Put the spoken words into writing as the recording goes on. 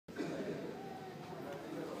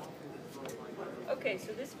Okay,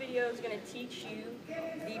 so this video is going to teach you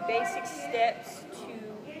the basic steps to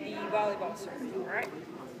the volleyball serve, alright?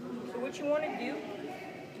 So what you want to do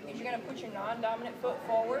is you're going to put your non-dominant foot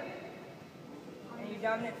forward and your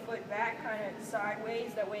dominant foot back kind of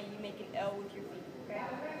sideways, that way you make an L with your feet, okay?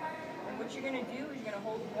 And what you're going to do is you're going to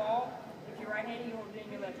hold the ball. If you're right-handed, you hold it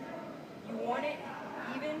in your left hand. You want it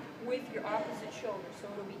even with your opposite shoulder, so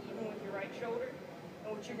it'll be even with your right shoulder.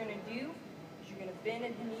 And what you're going to do is you're going to bend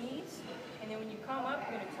at the knees, and then when you come up,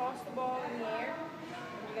 you're going to toss the ball in the air,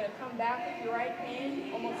 and you're going to come back with your right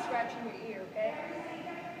hand, almost scratching your ear, okay?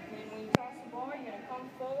 And then when you toss the ball, you're going to come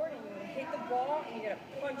forward, and you're going to hit the ball, and you're going to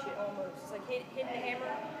punch it almost. It's like hitting the hammer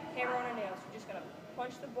on a nail. So you're just going to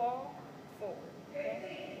punch the ball forward,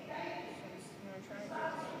 okay? So you want to try this?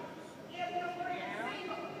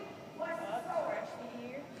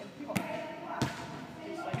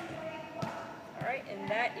 And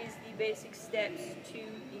that is the basic steps to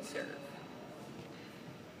the serve.